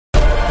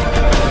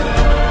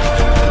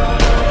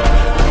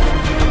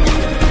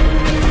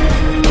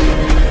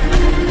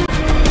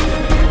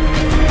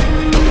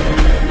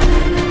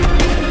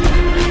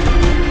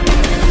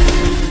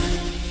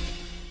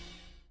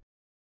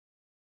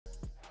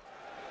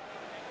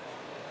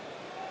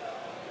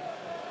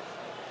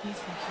The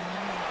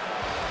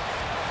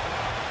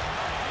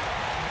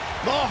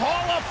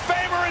Hall of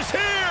Famer is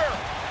here!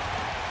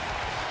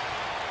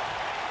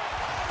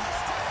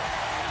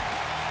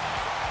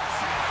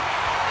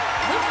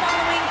 The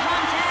following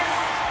contest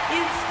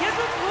is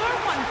scheduled for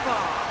one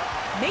fall.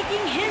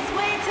 Making his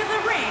way to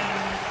the ring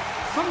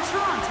from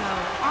Toronto,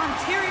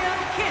 Ontario,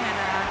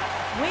 Canada,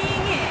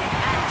 weighing in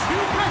at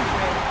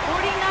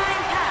 249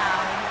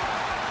 pounds,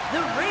 the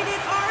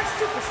Rated R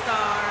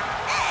Superstar,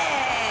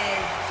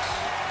 Edge.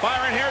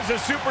 Byron, here's a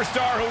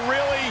superstar who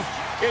really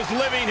is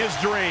living his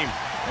dream.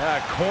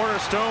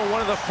 Cornerstone,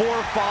 one of the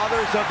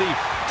forefathers of the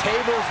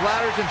tables,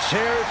 ladders, and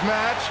chairs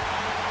match.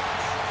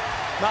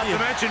 Not to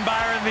mention,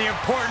 Byron, the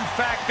important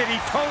fact that he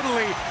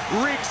totally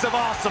reeks of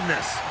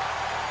awesomeness.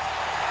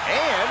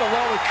 And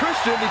along with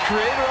Christian, the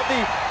creator of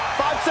the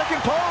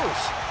 5-second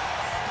pose.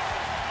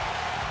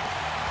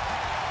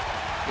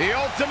 The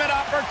ultimate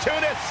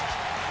opportunist.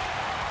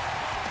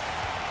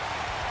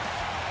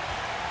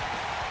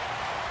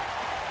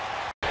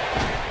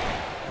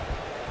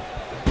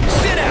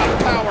 Sit-out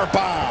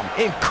powerbomb.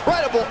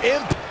 Incredible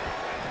imp.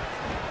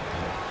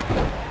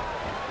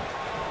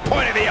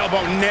 Point of the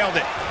elbow, nailed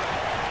it.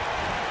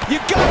 You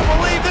gotta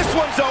believe this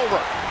one's over.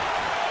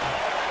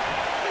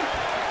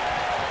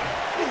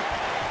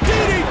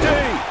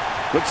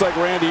 DDT. Looks like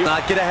Randy.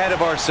 Not get ahead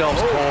of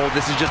ourselves, Cole.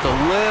 This is just a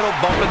little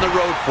bump in the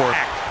road for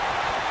him.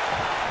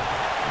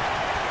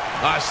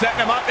 Setting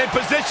him up in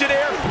position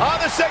here on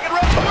the second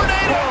row.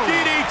 Tornado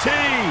DDT.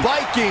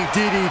 Viking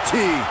DDT.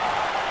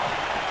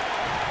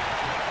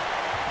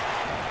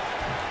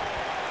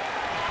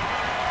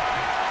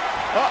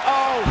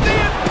 Uh-oh. The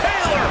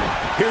Impaler.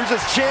 Here's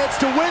his chance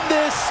to win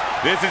this.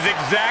 This is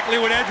exactly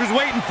what Edge was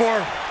waiting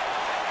for.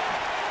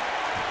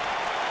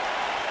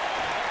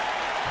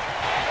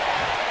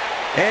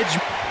 Edge.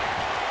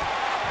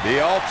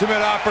 The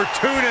ultimate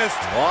opportunist.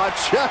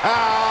 Watch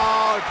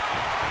out.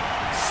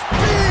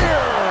 Spear.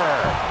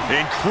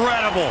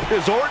 Incredible.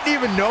 Does Orton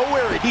even know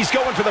where He's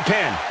going for the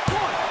pin.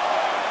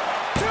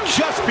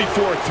 Just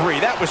before 3.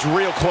 That was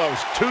real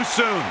close. Too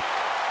soon.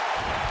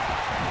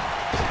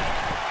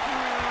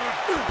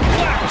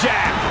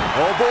 Blackjack.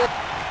 Oh, boy.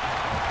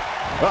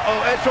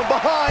 Uh-oh, Edge from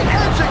behind.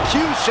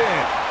 Execution.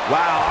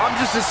 Wow, I'm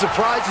just as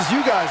surprised as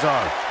you guys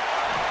are.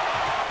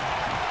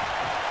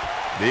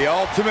 The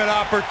ultimate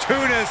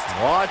opportunist.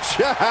 Watch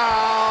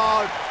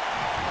out.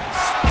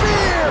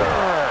 Spear.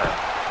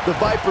 The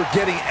Viper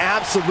getting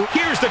absolute.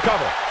 Here's the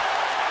cover.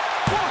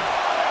 1,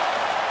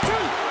 2,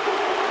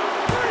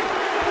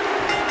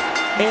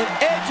 3. And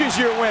Edge is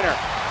your winner.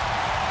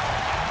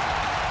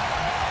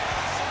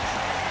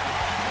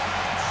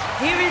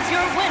 Here is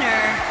your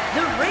winner,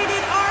 the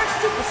Rated R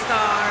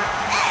Superstar,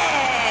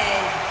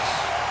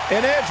 Edge.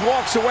 And Edge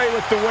walks away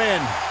with the win.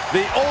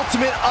 The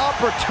ultimate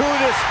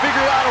opportunist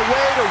figured out a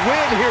way to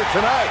win here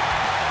tonight.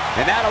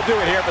 And that'll do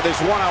it here for this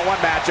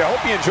one-on-one match. I hope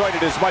you enjoyed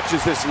it as much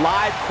as this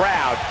live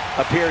crowd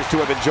appears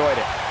to have enjoyed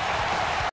it.